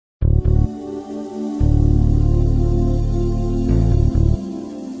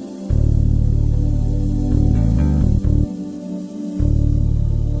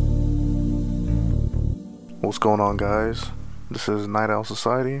going on, guys? This is Night Owl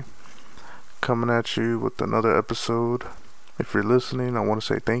Society coming at you with another episode. If you're listening, I want to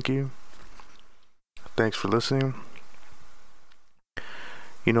say thank you. Thanks for listening.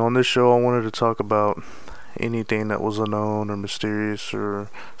 On this show, I wanted to talk about anything that was unknown or mysterious or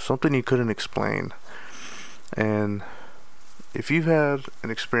something you couldn't explain. And if you've had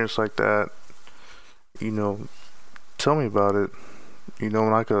an experience like that, tell me about it. And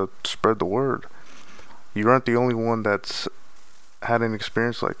I could spread the word. You aren't the only one that's had an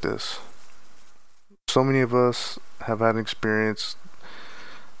experience like this. So many of us have had an experience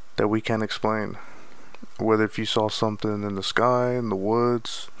that we can't explain. Whether if you saw something in the sky, in the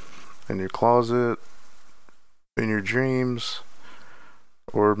woods, in your closet, in your dreams,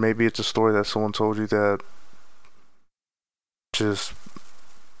 or maybe it's a story that someone told you that just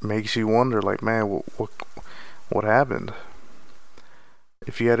makes you wonder, like, man, what happened?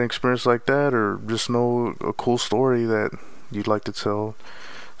 If you had an experience like that, or just know a cool story that you'd like to tell,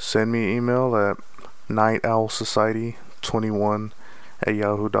 send me an email at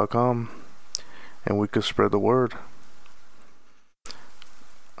nightowlsociety21@yahoo.com, and we could spread the word.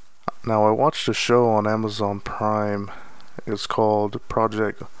 Now, I watched a show on Amazon Prime. It's called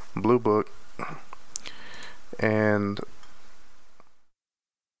Project Blue Book, and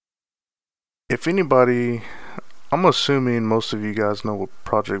if anybody, I'm assuming most of you guys know what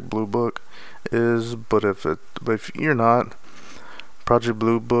Project Blue Book is, but if you're not, Project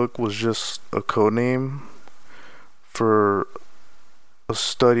Blue Book was just a code name for a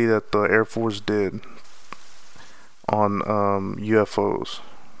study that the Air Force did on UFOs.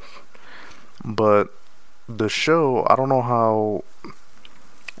 But the show, I don't know how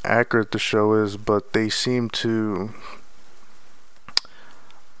accurate the show is, but they seem to...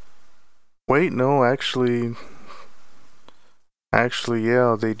 Wait, no, actually,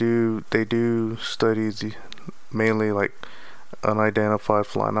 yeah, they do study mainly like unidentified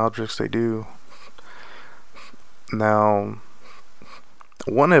flying objects. They do. Now,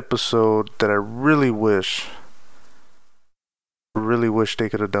 one episode that I really wish they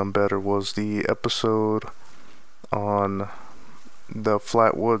could have done better was the episode on the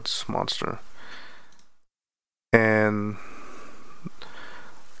Flatwoods Monster. And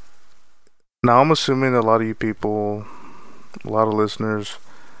now I'm assuming a lot of you people, a lot of listeners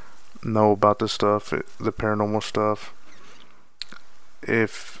know about this stuff, the paranormal stuff.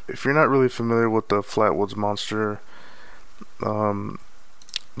 If you're not really familiar with the Flatwoods Monster, the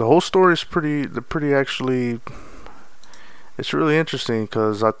whole story is pretty actually, it's really interesting,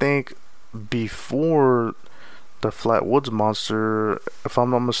 because I think before the Flatwoods Monster, if I'm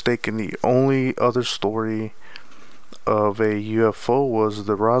not mistaken, the only other story of a UFO was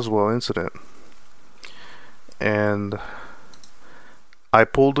the Roswell incident. And I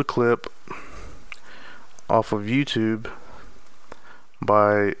pulled a clip off of YouTube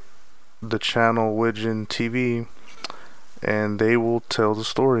by the channel Widgeon TV, and they will tell the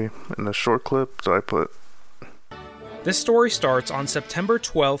story in a short clip that I put. This story starts on September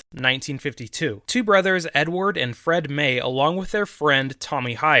 12, 1952. Two brothers, Edward and Fred May, along with their friend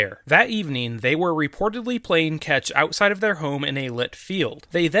Tommy Heyer. That evening, they were reportedly playing catch outside of their home in a lit field.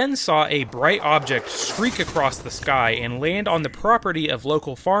 They then saw a bright object streak across the sky and land on the property of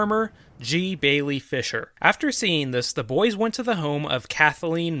local farmer G. Bailey Fisher. After seeing this, the boys went to the home of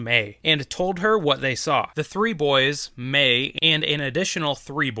Kathleen May and told her what they saw. The three boys, May, and an additional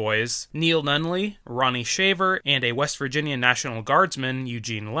three boys, Neil Nunley, Ronnie Shaver, and a West Virginia National Guardsman,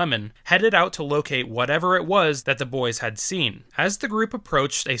 Eugene Lemon, headed out to locate whatever it was that the boys had seen. As the group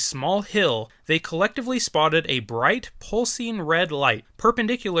approached a small hill, they collectively spotted a bright, pulsing red light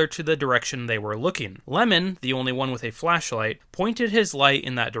perpendicular to the direction they were looking. Lemon, the only one with a flashlight, pointed his light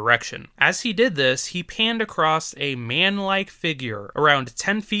in that direction. As he did this, he panned across a man-like figure around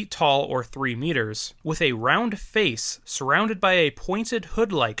 10 feet tall or 3 meters, with a round face surrounded by a pointed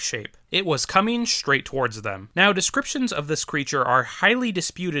hood-like shape. It was coming straight towards them. Now, descriptions of this creature are highly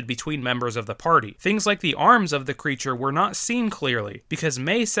disputed between members of the party. Things like the arms of the creature were not seen clearly, because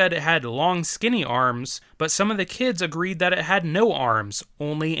May said it had long, skinny arms, but some of the kids agreed that it had no arms,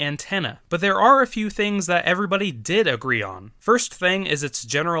 only antennae. But there are a few things that everybody did agree on. First thing is its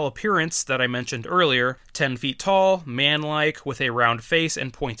general appearance that I mentioned earlier, 10 feet tall, man-like, with a round face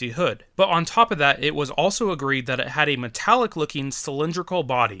and pointy hood. But on top of that, it was also agreed that it had a metallic-looking cylindrical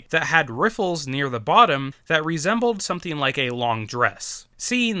body that had riffles near the bottom that resembled something like a long dress.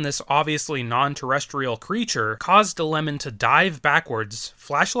 Seeing this obviously non-terrestrial creature caused Lemon to dive backwards,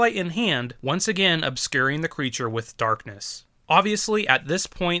 flashlight in hand, once again obscuring the creature with darkness. Obviously, at this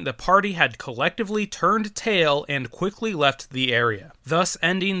point, the party had collectively turned tail and quickly left the area. thus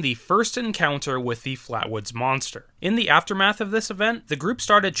ending the first encounter with the Flatwoods Monster. In the aftermath of this event, the group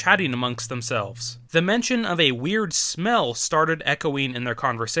started chatting amongst themselves. The mention of a weird smell started echoing in their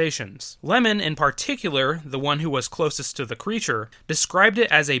conversations. Lemon, in particular, the one who was closest to the creature, described it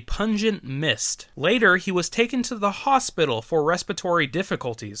as a pungent mist. Later, he was taken to the hospital for respiratory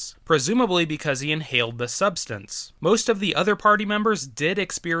difficulties, presumably because he inhaled the substance. Most of the other party members did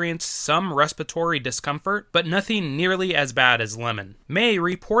experience some respiratory discomfort, but nothing nearly as bad as Lemon. May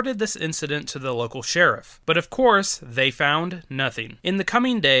reported this incident to the local sheriff, but of course, they found nothing. In the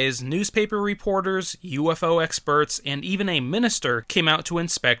coming days, newspaper reporters, UFO experts, and even a minister came out to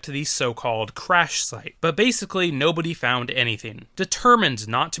inspect the so-called crash site, but basically nobody found anything. Determined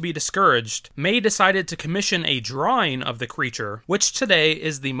not to be discouraged, May decided to commission a drawing of the creature, which today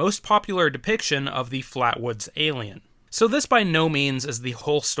is the most popular depiction of the Flatwoods alien. So this by no means is the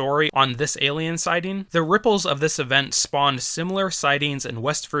whole story on this alien sighting. The ripples of this event spawned similar sightings in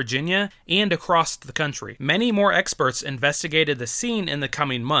West Virginia and across the country. Many more experts investigated the scene in the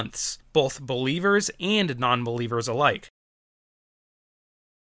coming months, both believers and non-believers alike.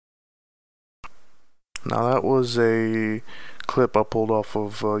 Now that was a clip I pulled off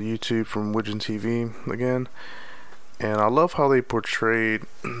of YouTube from Widgeon TV again, and I love how they portrayed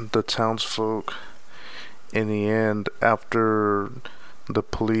the townsfolk in the end after the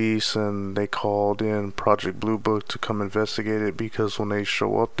police and they called in Project Blue Book to come investigate it, because when they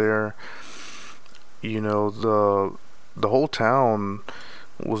show up there, you know, the whole town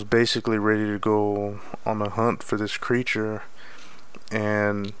was basically ready to go on a hunt for this creature.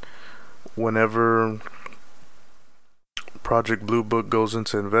 And whenever Project Blue Book goes in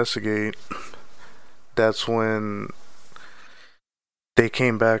to investigate, that's when they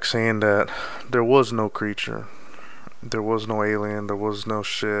came back saying that there was no creature, there was no alien, there was no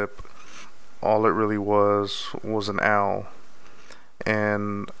ship. All it really was an owl.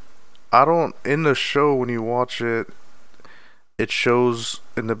 And in the show, when you watch it, it shows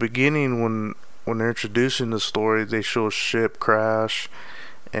in the beginning when they're introducing the story, they show a ship crash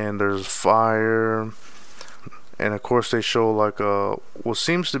and there's fire, and of course they show like what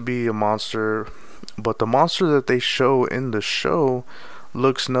seems to be a monster. But the monster that they show in the show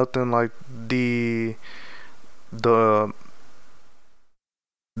looks nothing like the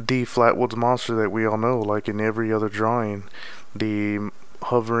Flatwoods monster that we all know, like in every other drawing. The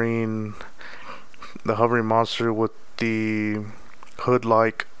hovering monster with the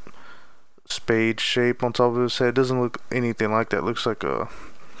hood-like spade shape on top of his head doesn't look anything like that. It looks like a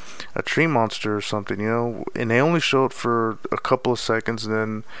tree monster or something, you know. And they only show it for a couple of seconds, and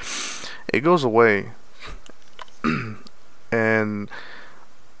then it goes away. And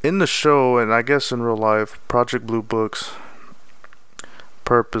in the show, and I guess in real life, Project Blue Book's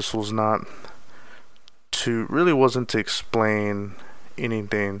purpose wasn't to explain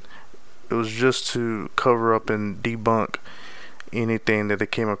anything. It was just to cover up and debunk anything that they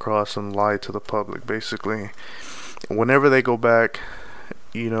came across and lie to the public, basically. Whenever they go back,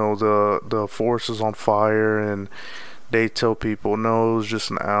 you know, the forest is on fire, and they tell people, no, it was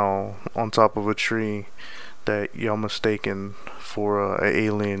just an owl on top of a tree that y'all mistaken for a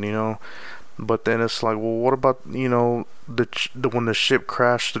alien, you know. But then it's like, well, what about, you know, when the ship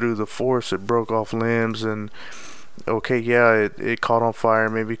crashed through the forest, it broke off limbs, and okay, yeah, it caught on fire,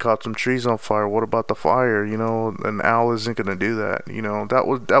 maybe caught some trees on fire. What about the fire? You know, an owl isn't gonna do that. You know, that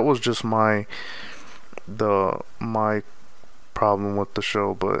was just my problem with the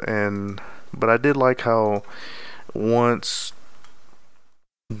show. But I did like how once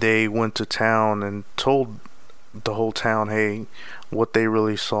they went to town and told the whole town, hey, what they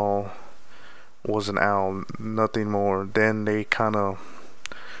really saw was an owl, nothing more. Then they kind of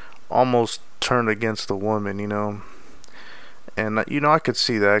almost turned against the woman, you know. And you know, I could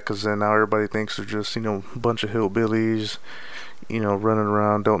see that, because then now everybody thinks they're just, you know, a bunch of hillbillies, you know, running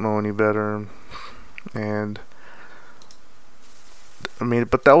around, don't know any better. And I mean,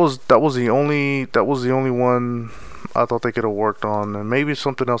 but that was the only one I thought they could have worked on, and maybe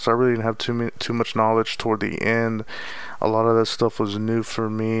something else. I really didn't have too much knowledge toward the end. A lot of that stuff was new for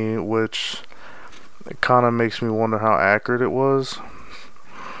me, which kind of makes me wonder how accurate it was.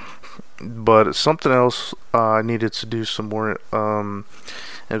 But something else I needed to do some more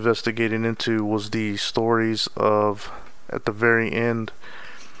investigating into was the stories of, at the very end,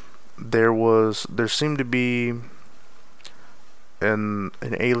 there seemed to be an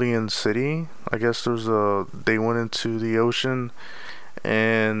alien city. I guess they went into the ocean,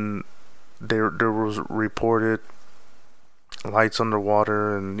 and there was reported lights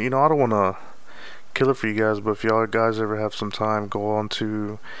underwater. And you know, I don't want to kill it for you guys. But if y'all guys ever have some time, go on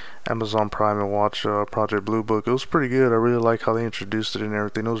to Amazon Prime and watch Project Blue Book. It was pretty good. I really like how they introduced it and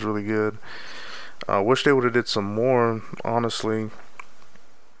everything. It was really good. I wish they would have did some more, honestly.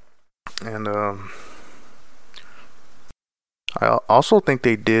 And I also think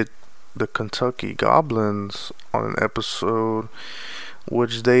they did the Kentucky Goblins on an episode,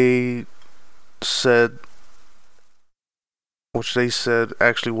 which they said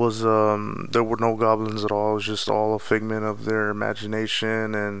actually was there were no goblins at all. It was just all a figment of their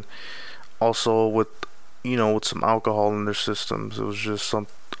imagination, and also with with some alcohol in their systems. It was just a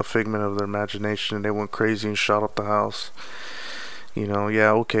figment of their imagination, and they went crazy and shot up the house.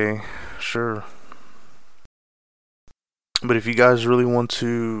 Yeah, okay, sure. But if you guys really want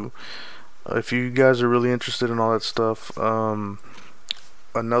to, if you guys are really interested in all that stuff,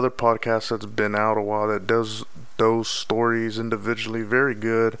 another podcast that's been out a while that does those stories individually, very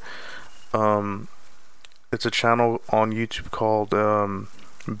good. It's a channel on YouTube called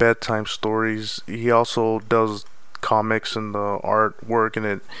Bedtime Stories. He also does comics and the artwork,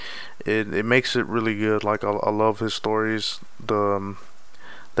 and it makes it really good. Like I love his stories,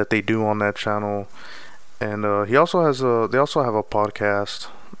 that they do on that channel. And they also have a podcast.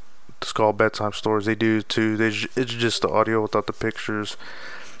 It's called Bedtime Stories. They do too. It's just the audio without the pictures.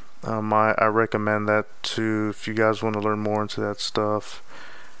 I recommend that too if you guys want to learn more into that stuff.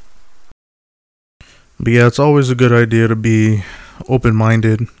 But yeah, it's always a good idea to be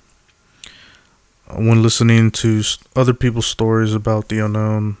open-minded when listening to other people's stories about the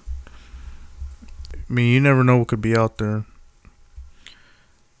unknown. I mean, you never know what could be out there.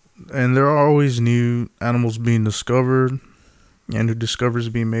 And there are always new animals being discovered and new discoveries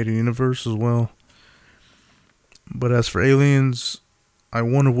being made in the universe as well. But as for aliens, I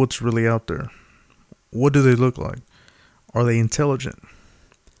wonder what's really out there. What do they look like? Are they intelligent?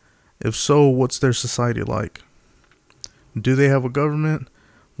 If so, what's their society like? Do they have a government?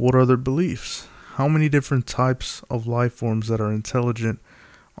 What are their beliefs? How many different types of life forms that are intelligent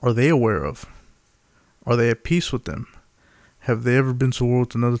are they aware of? Are they at peace with them? Have they ever been to war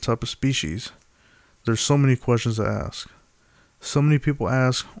with another type of species? There's so many questions to ask. So many people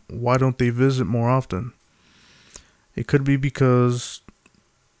ask, why don't they visit more often? It could be because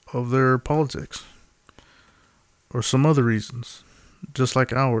of their politics or some other reasons, just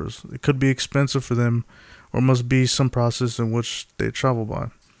like ours. It could be expensive for them, or must be some process in which they travel by.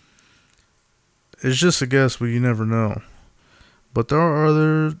 It's just a guess, but you never know. But there are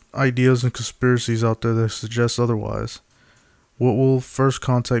other ideas and conspiracies out there that suggest otherwise. What will first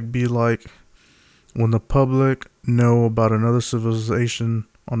contact be like when the public know about another civilization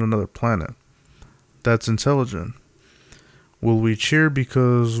on another planet that's intelligent? Will we cheer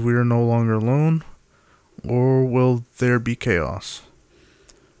because we are no longer alone, or will there be chaos?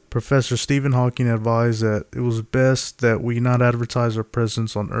 Professor Stephen Hawking advised that it was best that we not advertise our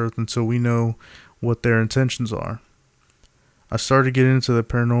presence on Earth until we know what their intentions are. I started getting into the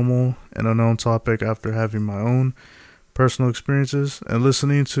paranormal and unknown topic after having my own personal experiences and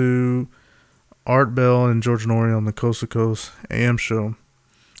listening to Art Bell and George Norrie on the Coast to Coast AM show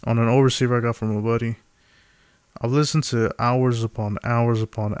on an old receiver I got from a buddy. I've listened to hours upon hours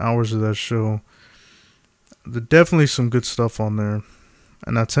upon hours of that show. There's definitely some good stuff on there,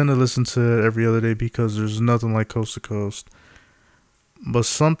 and I tend to listen to it every other day because there's nothing like Coast to Coast. But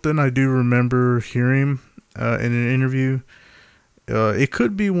something I do remember hearing in an interview, it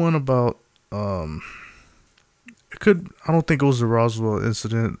could be one about I don't think it was the Roswell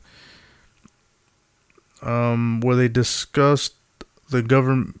incident, where they discussed the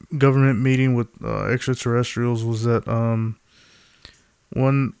government meeting with extraterrestrials. Was that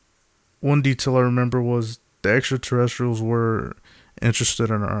one detail I remember was the extraterrestrials were interested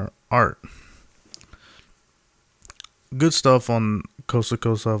in our art. Good stuff on Coast to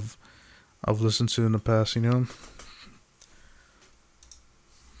Coast I've listened to in the past,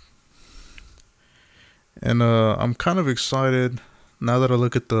 And I'm kind of excited now that I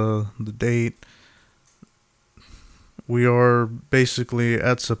look at the date. We are basically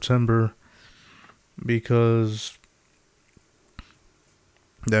at September, because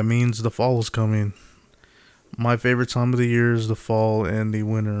that means the fall is coming. My favorite time of the year is the fall and the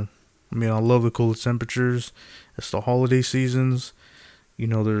winter. I mean, I love the cooler temperatures. It's the holiday seasons.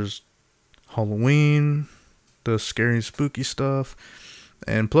 There's Halloween, the scary and spooky stuff.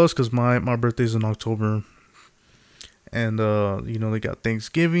 And plus, because my birthday's in October. And, they got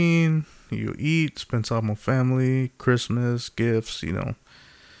Thanksgiving. You eat, spend time with family, Christmas, gifts,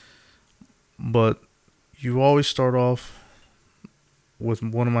 But you always start off with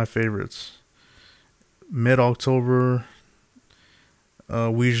one of my favorites. Mid-October,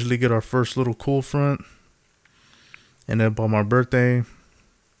 We usually get our first little cool front, and then by my birthday,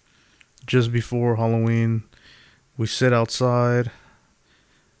 just before Halloween, we sit outside,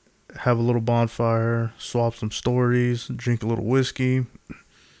 have a little bonfire, swap some stories, drink a little whiskey.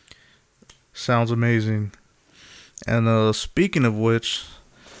 Sounds amazing. And speaking of which,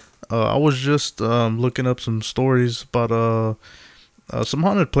 I was just looking up some stories about some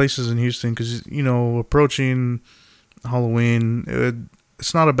haunted places in Houston because, approaching Halloween,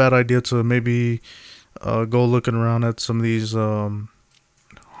 it's not a bad idea to maybe go looking around at some of these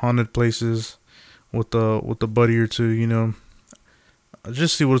haunted places with a buddy or two,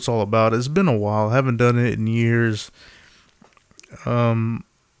 just see what it's all about. It's been a while. I haven't done it in years.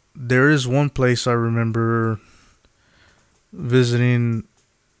 There is one place I remember visiting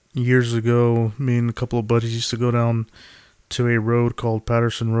years ago. Me and a couple of buddies used to go down to a road called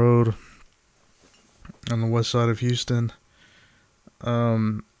Patterson Road on the west side of Houston.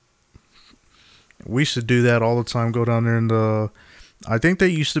 We used to do that all the time. Go down there and I think that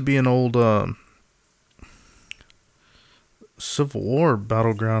used to be an old Civil War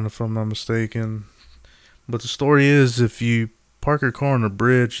battleground, if I'm not mistaken. But the story is, if you park your car on a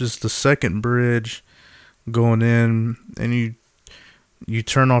bridge, it's the second bridge going in, and you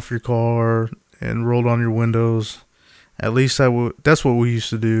turn off your car and roll down your windows. At least that's what we used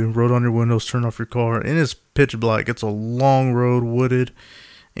to do. Roll down your windows, turn off your car, and it's pitch black. It's a long road, wooded.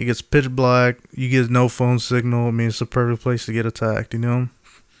 It gets pitch black. You get no phone signal. I mean, it's the perfect place to get attacked,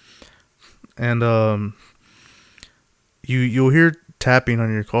 And you'll hear tapping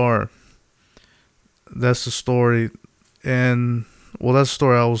on your car. That's the story. And, well, that's the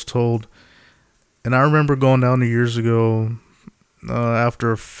story I was told. And I remember going down there years ago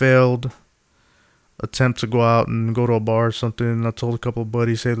after a failed attempt to go out and go to a bar or something. And I told a couple of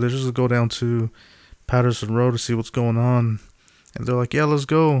buddies, hey, let's just go down to Patterson Road to see what's going on. And they're like, yeah, let's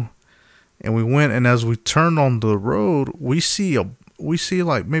go. And we went, and as we turned on the road, we see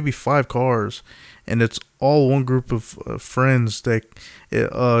like maybe 5 cars, and it's all one group of friends that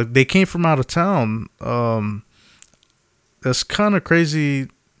they came from out of town. That's kind of crazy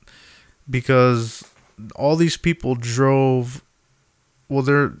because all these people drove. Well,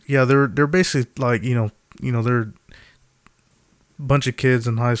 they're basically like they're a bunch of kids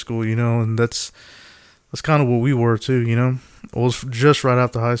in high school, and that's kind of what we were too, It was just right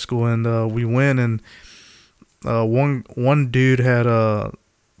after high school, and we went, and one dude had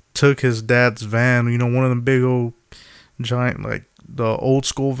took his dad's van, one of them big old giant, like the old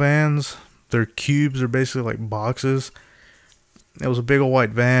school vans. They're cubes, they're basically like boxes. It was a big old white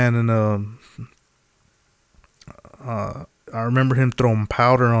van, and I remember him throwing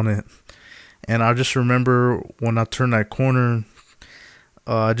powder on it. And I just remember when I turned that corner,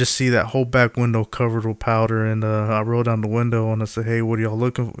 I just see that whole back window covered with powder, and I rolled down the window and I said, hey, what are y'all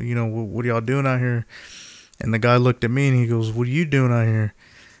looking for? What are y'all doing out here? And the guy looked at me and he goes, what are you doing out here?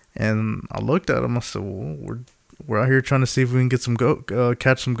 And I looked at him. I said, well, we're out here trying to see if we can get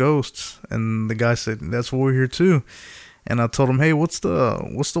catch some ghosts. And the guy said, that's what we're here too. And I told him, hey, what's the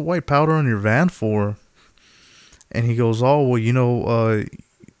white powder on your van for? And he goes, oh, well,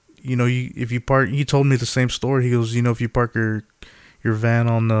 if you park, he told me the same story. He goes, if you park your van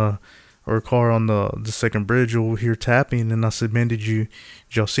or car on the second bridge, you'll hear tapping. And I said, man, did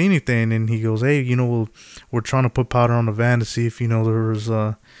y'all see anything? And he goes, hey, we're trying to put powder on the van to see if, there was,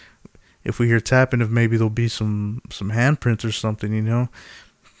 if we hear tapping, if maybe there'll be some handprints or something,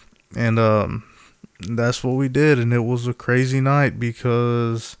 And that's what we did. And it was a crazy night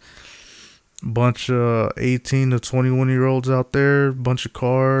because bunch of 18 to 21 year olds out there, bunch of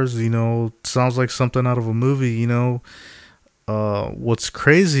cars, sounds like something out of a movie, What's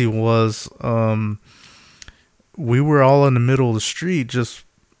crazy was we were all in the middle of the street just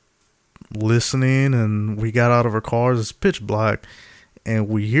listening, and we got out of our cars. It's pitch black, and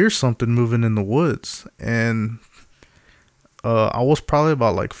we hear something moving in the woods. And I was probably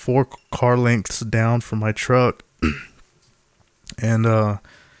about like 4 car lengths down from my truck, and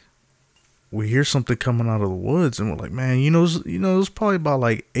we hear something coming out of the woods, and we're like, man, there's probably about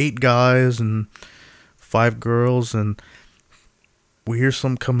like 8 guys and 5 girls, and we hear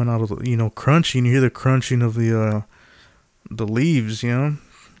something coming out of the, crunching. You hear the crunching of the leaves, And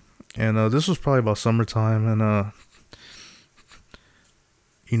this was probably about summertime, and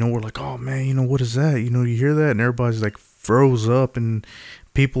we're like, oh man, what is that? You hear that, and everybody's like froze up, and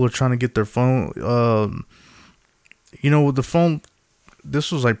people are trying to get their phone. With the phone,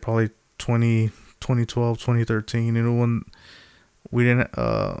 this was like probably 2012, 2013. When we didn't,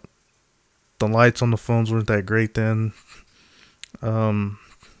 the lights on the phones weren't that great then.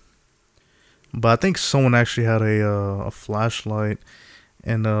 But I think someone actually had a flashlight,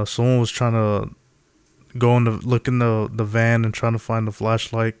 and someone was trying to go in look in the van and trying to find the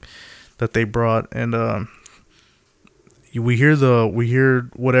flashlight that they brought, and we hear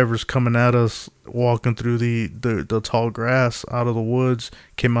whatever's coming at us walking through the tall grass out of the woods,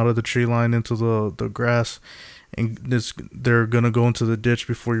 came out of the tree line into the grass, and they're gonna go into the ditch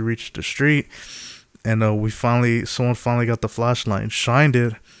before you reach the street. And someone finally got the flashlight and shined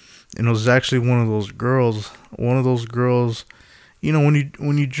it, and it was actually one of those girls. One of those girls,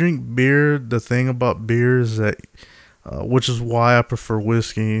 when you drink beer, the thing about beer is that, which is why I prefer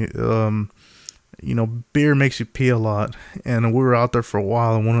whiskey. Beer makes you pee a lot, and we were out there for a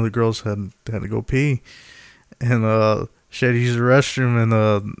while, and one of the girls had to go pee, and she had to use the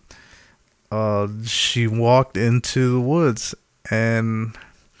restroom, and she walked into the woods, and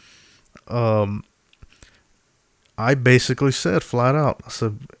I basically said flat out, I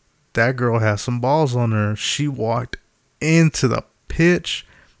said, that girl has some balls on her. She walked into the pitch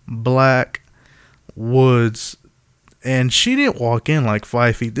black woods, and she didn't walk in like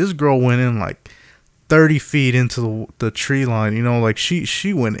 5 feet. This girl went in like 30 feet into the tree line, like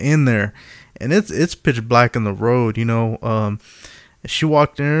she went in there, and it's pitch black in the road, she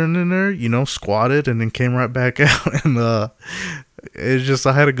walked in there, squatted, and then came right back out, and it's just,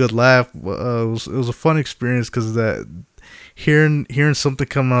 I had a good laugh. It was a fun experience, because that hearing something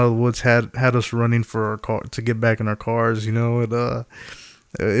come out of the woods had us running for our car to get back in our cars,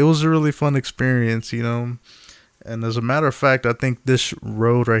 it was a really fun experience, and as a matter of fact, I think this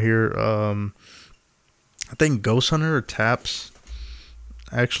road right here, I think Ghost Hunter or Taps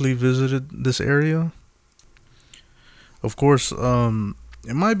actually visited this area. Of course,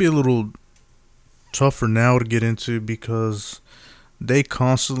 it might be a little tougher now to get into, because they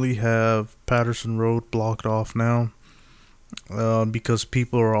constantly have Patterson Road blocked off now, because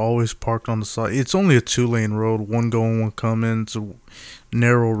people are always parked on the side. It's only a 2-lane road, one going, one coming. It's a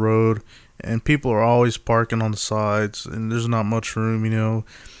narrow road, and people are always parking on the sides, and there's not much room,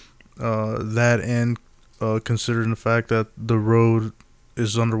 that, and considering the fact that the road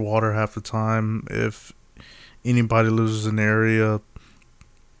is underwater half the time. If anybody lives in the area,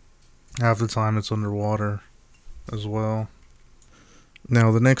 half the time it's underwater as well.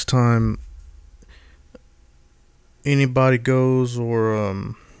 Now, the next time anybody goes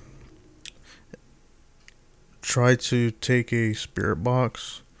or try to take a spirit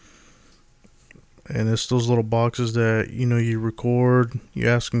box, and it's those little boxes that you record, you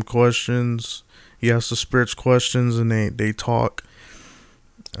ask them questions, you ask the spirits questions, and they talk.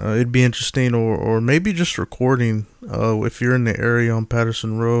 It'd be interesting, or maybe just recording, if you're in the area on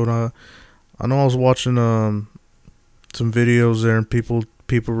Patterson Road. I know I was watching some videos there, and people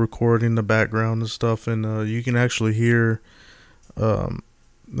recording the background and stuff, and you can actually hear in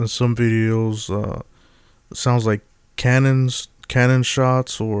some videos it sounds like cannon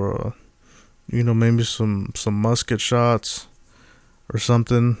shots, or maybe some musket shots or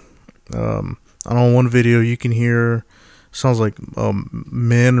something. I know one video you can hear sounds like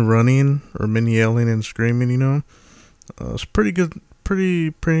men running or men yelling and screaming. It's pretty good,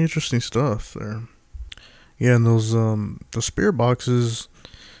 pretty interesting stuff there. Yeah, and those the spirit boxes,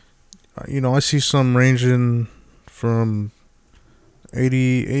 I see some ranging from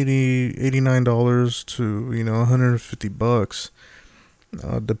 $89 to $150,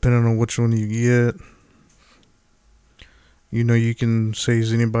 depending on which one you get. You can say,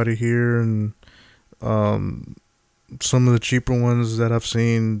 is anybody here? And some of the cheaper ones that I've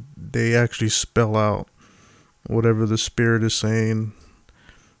seen, they actually spell out whatever the spirit is saying.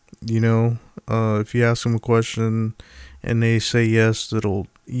 If you ask them a question and they say yes,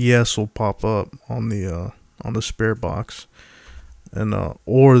 yes will pop up on the spirit box. And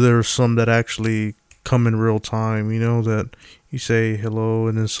or there's some that actually come in real time, that you say hello,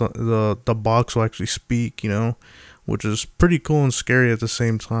 and then the box will actually speak, which is pretty cool and scary at the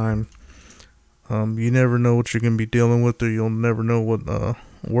same time. You never know what you're going to be dealing with, or you'll never know what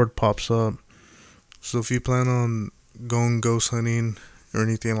word pops up. So if you plan on going ghost hunting or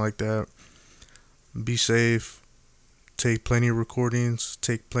anything like that, be safe, take plenty of recordings,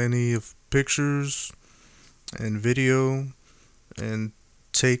 take plenty of pictures and video, and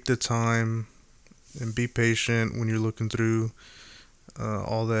take the time and be patient when you're looking through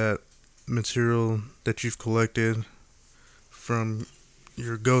all that material that you've collected from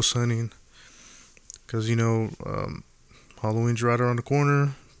your ghost hunting. Because, Halloween's right around the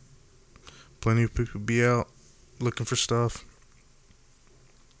corner. Plenty of people be out looking for stuff.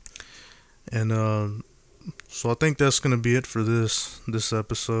 And so I think that's going to be it for this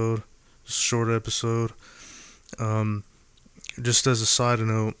episode. This short episode. Just as a side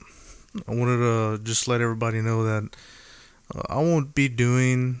note, I wanted to just let everybody know that I won't be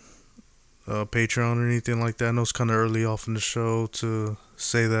doing Patreon or anything like that. I know it's kind of early off in the show to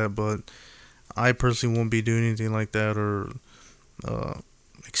say that, but I personally won't be doing anything like that or uh,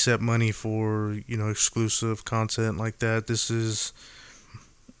 accept money for exclusive content like that. This is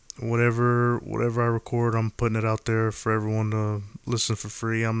whatever I record, I'm putting it out there for everyone to listen for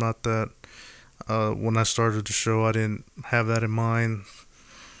free. I'm not that. When I started the show, I didn't have that in mind.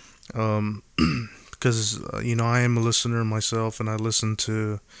 Because I am a listener myself, and I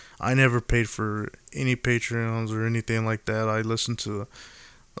never paid for any Patreons or anything like that. I listen to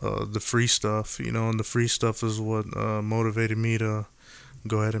the free stuff, and the free stuff is what motivated me to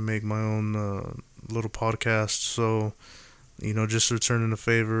go ahead and make my own little podcast. So, just returning the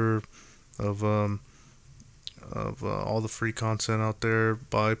favor of all the free content out there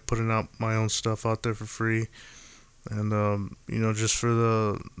by putting out my own stuff out there for free, and just for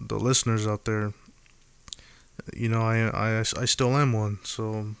the listeners out there. I still am one,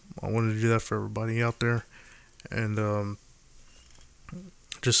 so I wanted to do that for everybody out there, and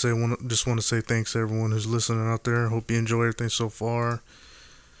just want to say thanks to everyone who's listening out there. Hope you enjoy everything so far,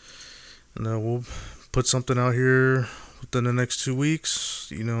 and we'll put something out here within the next 2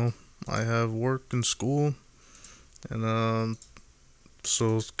 weeks. I have work and school, and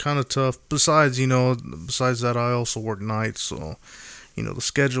so it's kind of tough. Besides that, I also work nights, so the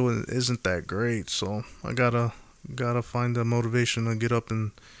schedule isn't that great. So I gotta find the motivation to get up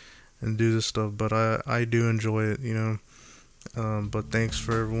and do this stuff. But I do enjoy it, But thanks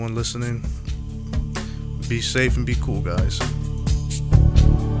for everyone listening. Be safe and be cool, guys.